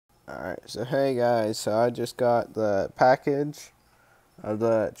Alright, so hey guys, so I just got the package of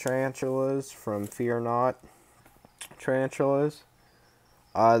the tarantulas from Fear Not Tarantulas.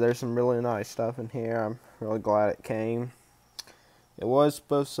 There's some really nice stuff in here. I'm really glad it came. It was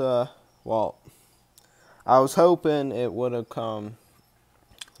supposed to, well, I was hoping it would have come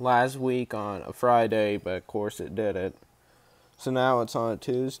last week on a Friday, but of course it didn't. So now it's on a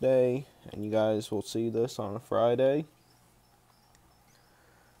Tuesday, and you guys will see this on a Friday.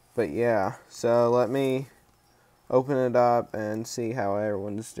 But yeah, so let me open it up and see how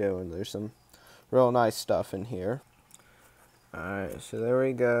everyone's doing. There's some real nice stuff in here. Alright, so there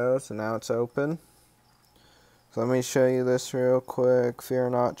we go. So now it's open. So let me show you this real quick.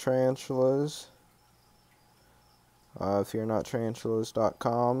 Fear Not Tarantulas.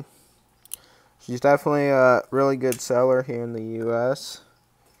 fearnottarantula.com. She's definitely a really good seller here in the U.S.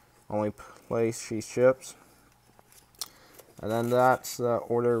 Only place she ships. And then that's the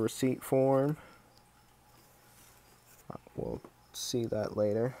order receipt form. We'll see that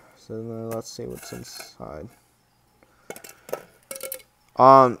later. So then let's see what's inside.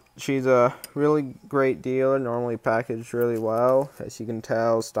 She's a really great dealer, normally packaged really well. As you can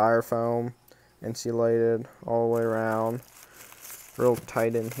tell, styrofoam, insulated all the way around. Real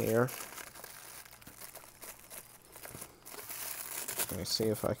tight in here. Let me see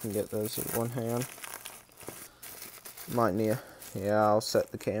if I can get those with one hand. Might need, yeah, I'll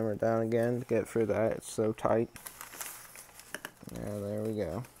set the camera down again to get through that. It's so tight. Yeah, there we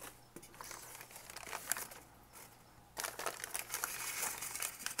go.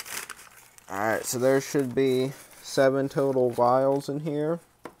 Alright, so there should be 7 total vials in here.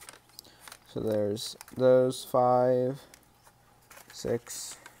 So there's those 5,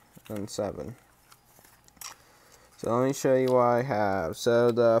 6, and 7. So let me show you what I have. So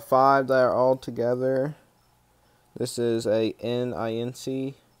the 5 that are all together, this is a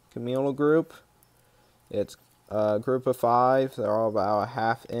incei communal group. It's a group of 5. They're all about a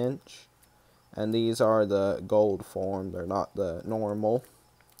 ½ inch. And these are the gold form. They're not the normal.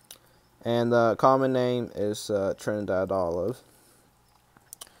 And the common name is Trinidad Olive.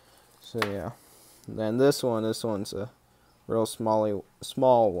 So yeah. Then this one's a real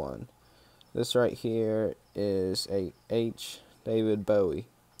small one. This right here is a Davidbowie.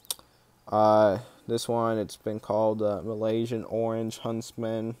 This one, it's been called Malaysian orange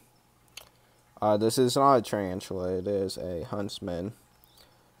huntsman. This is not a tarantula, it is a huntsman.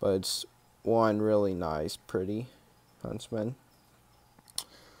 But it's one really nice, pretty huntsman.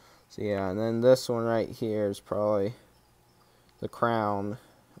 So yeah, and then this one right here is probably the crown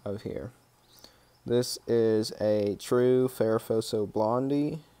of here. This is a true Theraphosa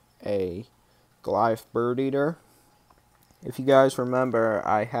blondi, a Goliath birdeater. If you guys remember,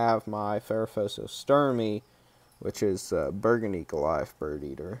 I have my Theraphosa sturmy, which is burgundy Goliath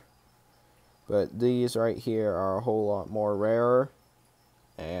birdeater. But these right here are a whole lot more rarer,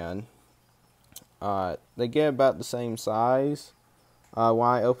 and they get about the same size. When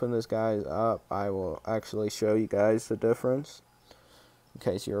I open this guy up, I will actually show you guys the difference, in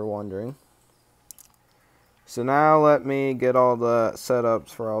case you're wondering. So now let me get all the setups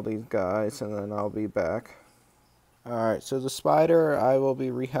for all these guys, and then I'll be back. Alright, so the spider I will be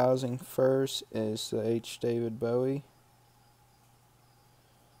rehousing first is the Davidbowie.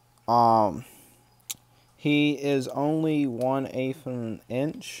 He is only 1/8 of an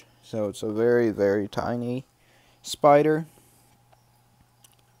inch, so it's a very, very tiny spider.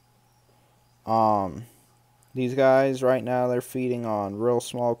 These guys right now, they're feeding on real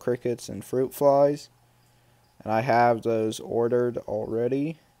small crickets and fruit flies, and I have those ordered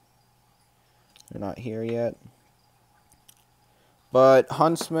already. They're not here yet. But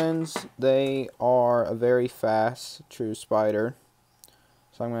huntsmans, they are a very fast true spider,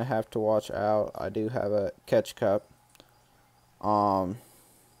 so I'm going to have to watch out. I do have a catch cup. But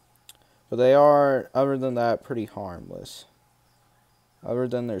they are, other than that, pretty harmless. Other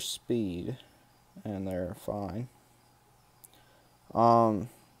than their speed, and they're fine. But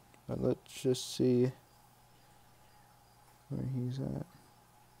let's just see where he's at.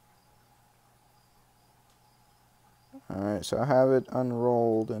 Alright, so I have it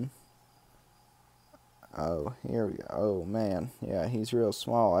unrolled, and oh, here we go. Oh man, yeah, he's real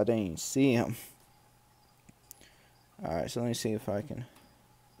small. I didn't even see him. Alright, so let me see if I can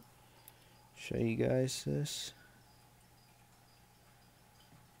show you guys this.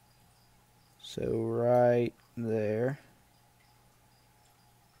 So right there,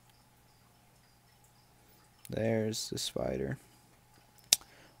 there's the spider.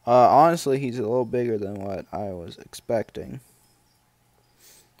 Honestly, he's a little bigger than what I was expecting.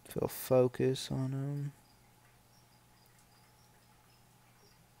 If I'll focus on him.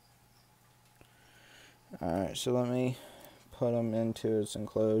 Alright, so let me put him into its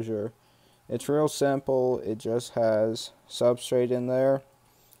enclosure. It's real simple. It just has substrate in there,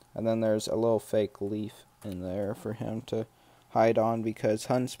 and then there's a little fake leaf in there for him to hide on, because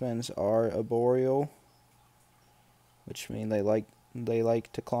huntsmen are arboreal, which means they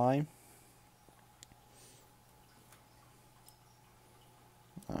like to climb.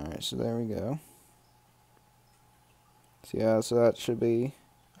 Alright, so there we go. So yeah, so that should be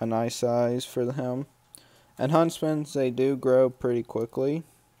a nice size for him. And huntsmen, they do grow pretty quickly.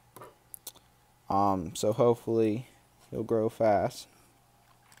 So hopefully he'll grow fast.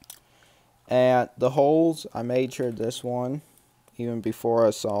 And the holes, I made sure this one, even before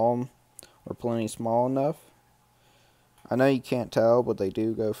I saw them, were plenty small enough. I know you can't tell, but they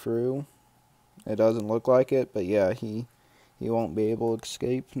do go through. It doesn't look like it, but yeah, he won't be able to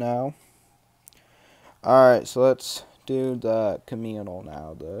escape now. Alright, so let's do the communal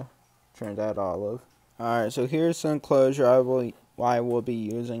now, the Trinidad Olive. Alright, so here's the enclosure I will be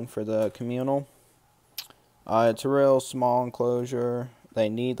using for the communal. It's a real small enclosure. They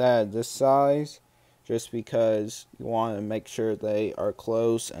need that at this size just because you want to make sure they are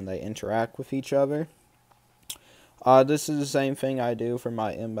close and they interact with each other. This is the same thing I do for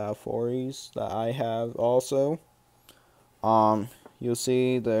my Imbaufories that I have also. You'll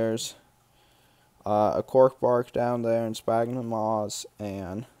see there's a cork bark down there and sphagnum moss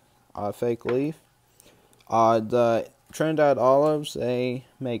and a fake leaf. The Trinidad Olives, they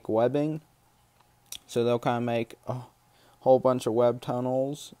make webbing, so they'll kind of make a whole bunch of web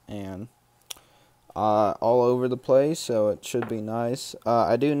tunnels and all over the place, so it should be nice.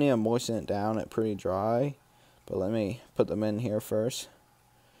 I do need to moisten it down. It's pretty dry, but let me put them in here first.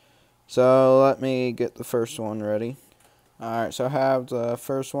 So let me get the first one ready. Alright, so I have the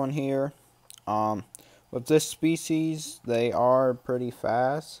first one here. With this species, they are pretty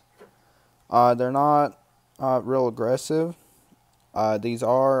fast. They're not real aggressive. These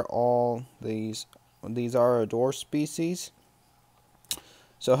are a dwarf species.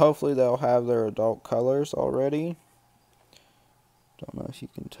 So hopefully they'll have their adult colors already. Don't know if you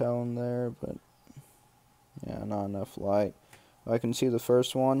can tell in there, but yeah, not enough light. I can see the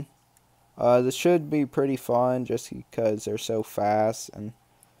first one. This should be pretty fun just because they're so fast and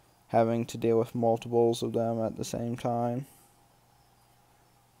having to deal with multiples of them at the same time.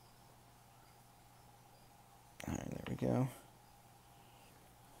 Alright, there we go.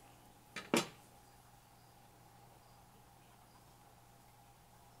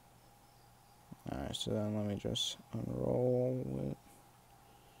 Alright, so then let me just unroll it.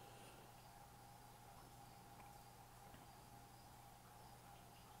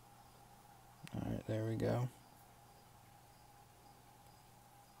 Alright, there we go.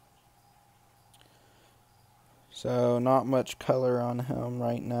 So, not much color on him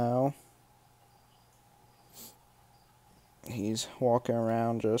right now. He's walking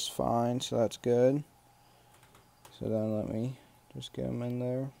around just fine, so that's good. So then let me just get him in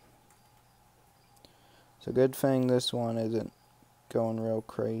there. It's a good thing this one isn't going real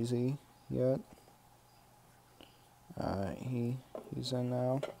crazy yet. Alright, he's in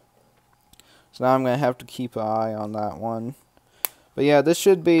now. So now I'm going to have to keep an eye on that one. But yeah, this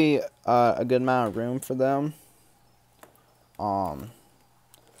should be a good amount of room for them. So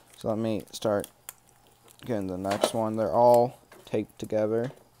let me start getting the next one. They're all taped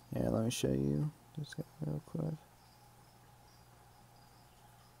together. Yeah, let me show you this guy real quick.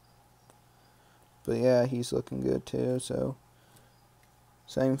 But yeah, he's looking good too, so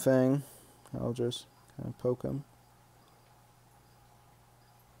same thing. I'll just kind of poke him.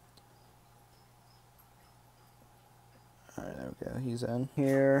 Alright, there we go. He's in.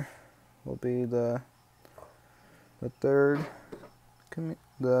 Here will be the third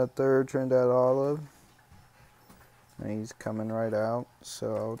Trinidad Olive. And he's coming right out,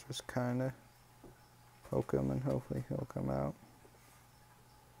 so I'll just kind of poke him and hopefully he'll come out.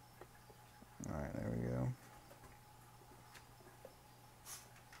 Alright, there we go.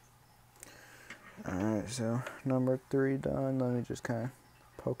 Alright, so number 3 done. Let me just kind of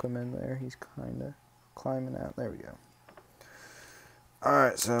poke him in there. He's kind of climbing out. There we go.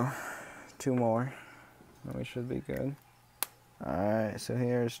 Alright, so 2 more. And we should be good. Alright, so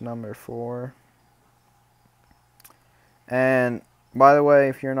here's number 4. And by the way,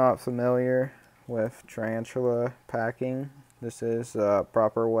 if you're not familiar with tarantula packing, this is the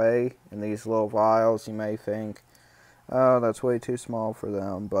proper way. In these little vials, you may think, oh, that's way too small for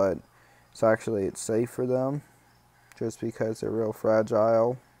them, but it's safe for them just because they're real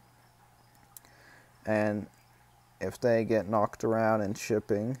fragile. And if they get knocked around in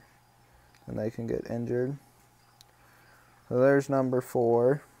shipping, then they can get injured. So there's number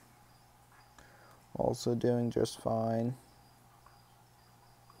 4. also doing just fine.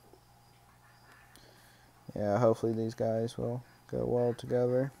 Yeah, hopefully these guys will go well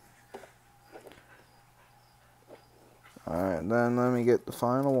together. Alright, then let me get the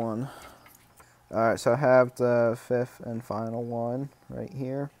final one. Alright, so I have the fifth and final one right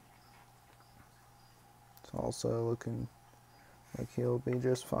here. It's also looking like he'll be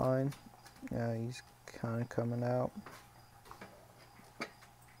just fine. Yeah, he's kind of coming out.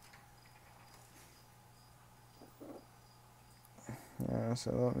 Yeah,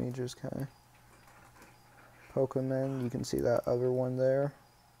 so let me just kind of poke him in. You can see that other one there.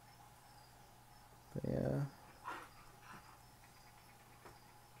 But yeah.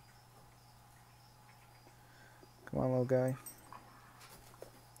 Come on, little guy.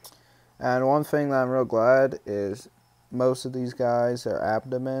 And one thing that I'm real glad is most of these guys, their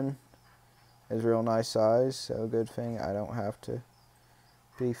abdomen is real nice size. So good thing I don't have to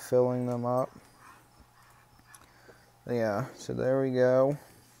be filling them up. But yeah, so there we go.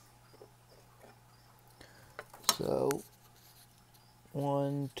 So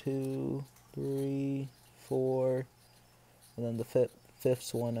 1, 2, 3, 4, and then the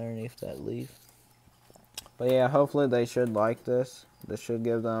fifth one underneath that leaf. But yeah, hopefully they should like this. This should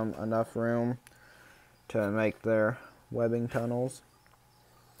give them enough room to make their webbing tunnels.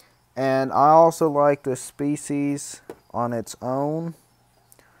 And I also like this species on its own,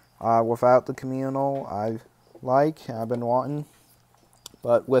 without the communal. I've been wanting,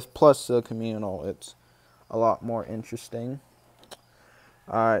 but with plus the communal, it's a lot more interesting.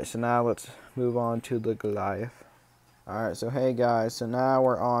 Alright, so now let's move on to the Goliath. Alright, so hey guys, so now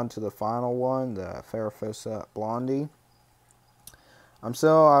we're on to the final one, the Theraphosa blondi.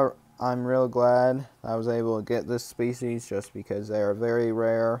 I'm real glad I was able to get this species just because they are very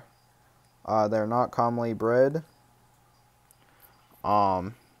rare. They're not commonly bred.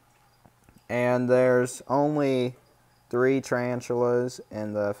 And there's only 3 tarantulas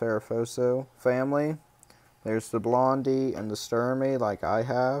in the Theraphosa family. There's the blondi and the sturmy, like I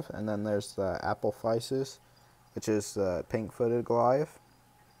have, and then there's the apophysis, which is the pink-footed Goliath.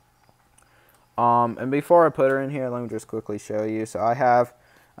 And before I put her in here, let me just quickly show you. So I have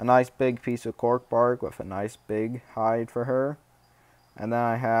a nice big piece of cork bark with a nice big hide for her. And then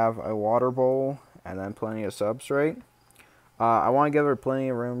I have a water bowl and then plenty of substrate. I want to give her plenty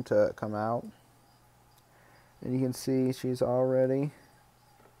of room to come out. And you can see she's already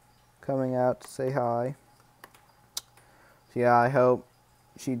coming out to say hi. So yeah, I hope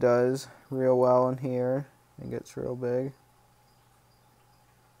she does real well in here and gets real big.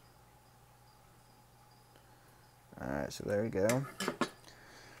 Alright, so there we go.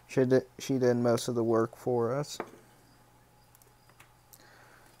 She did most of the work for us.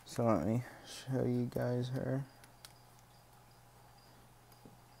 So let me show you guys her.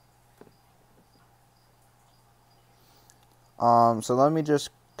 So let me just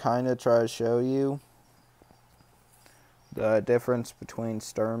kind of try to show you the difference between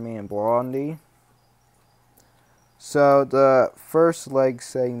sturmy and blondi. So the first leg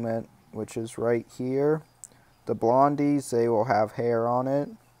segment, which is right here, the blondies, they will have hair on it.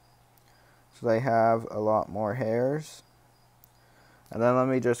 So they have a lot more hairs. And then let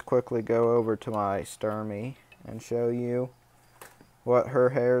me just quickly go over to my sturmy and show you what her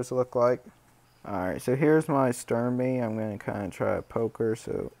hairs look like. Alright, so here's my sturmy. I'm going to kind of try to poke her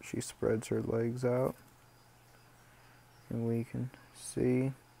so she spreads her legs out. And we can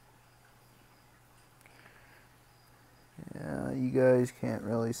see. Yeah, you guys can't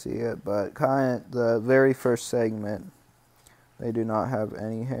really see it, but kind of the very first segment, they do not have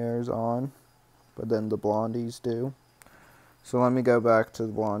any hairs on, but then the blondies do. So let me go back to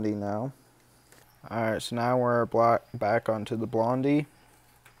the blondie now. Alright, so now we're back onto the blondie.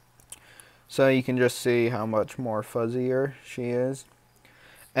 So you can just see how much more fuzzier she is.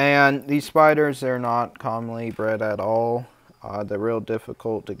 And these spiders, they're not commonly bred at all. They're real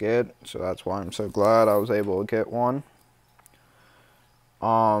difficult to get, so that's why I'm so glad I was able to get one.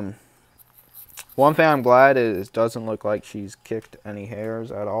 One thing I'm glad is it doesn't look like she's kicked any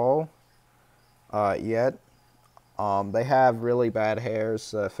hairs at all yet. They have really bad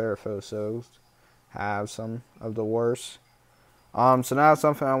hairs. Theraphosos have some of the worst. So now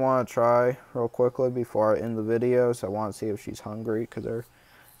something I want to try real quickly before I end the video. So I want to see if she's hungry because her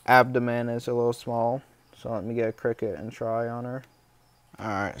abdomen is a little small. So let me get a cricket and try on her.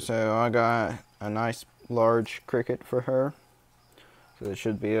 Alright, so I got a nice large cricket for her. So this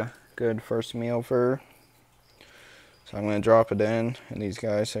should be a good first meal for her. So I'm going to drop it in, and these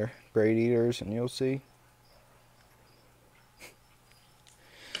guys are great eaters, and you'll see.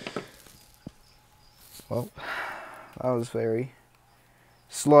 Well, that was very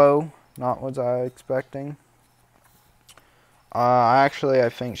slow, not what I was expecting. I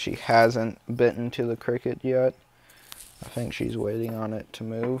think she hasn't bitten to the cricket yet. I think she's waiting on it to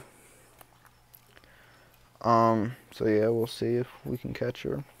move. So yeah, we'll see if we can catch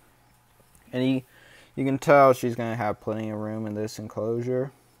her. And you can tell she's going to have plenty of room in this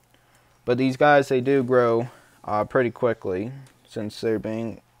enclosure. But these guys, they do grow pretty quickly, since they're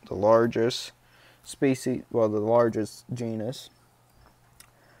being the largest species, well, the largest genus.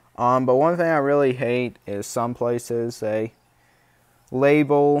 But one thing I really hate is some places they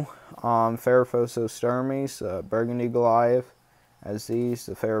label Theraphosa sturmis, burgundy Goliath, as these,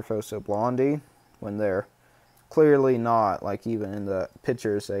 the Theraphosa blondi, when they're clearly not, like even in the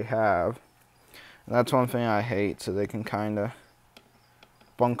pictures they have. And that's one thing I hate, so they can kind of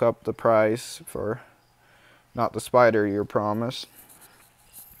bunk up the price for not the spider you're promised.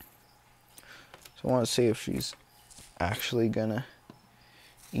 So I want to see if she's actually gonna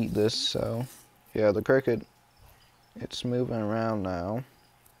eat this. So yeah, the cricket, it's moving around now.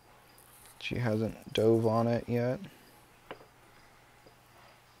 She hasn't dove on it yet.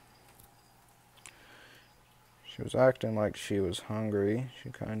 She was acting like she was hungry. She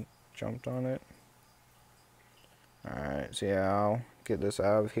kind of jumped on it. Alright, so yeah, I'll get this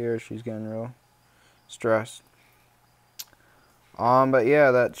out of here. She's getting real stressed. But yeah,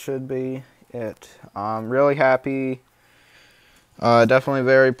 that should be it. I'm really happy. Definitely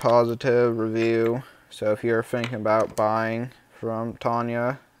very positive review. So if you're thinking about buying from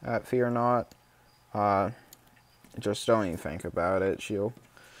Tanya at Fear Not, just don't even think about it. She'll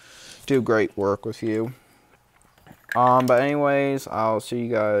do great work with you. But anyways, I'll see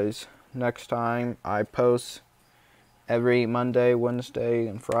you guys next time. I post every Monday, Wednesday,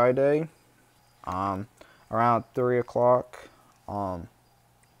 and Friday, around 3 o'clock. I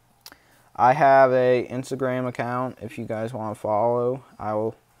have a Instagram account if you guys want to follow. I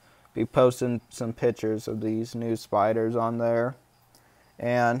will be posting some pictures of these new spiders on there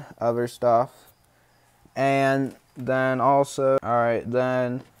and other stuff. And then also, alright,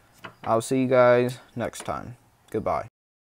 then I'll see you guys next time. Goodbye.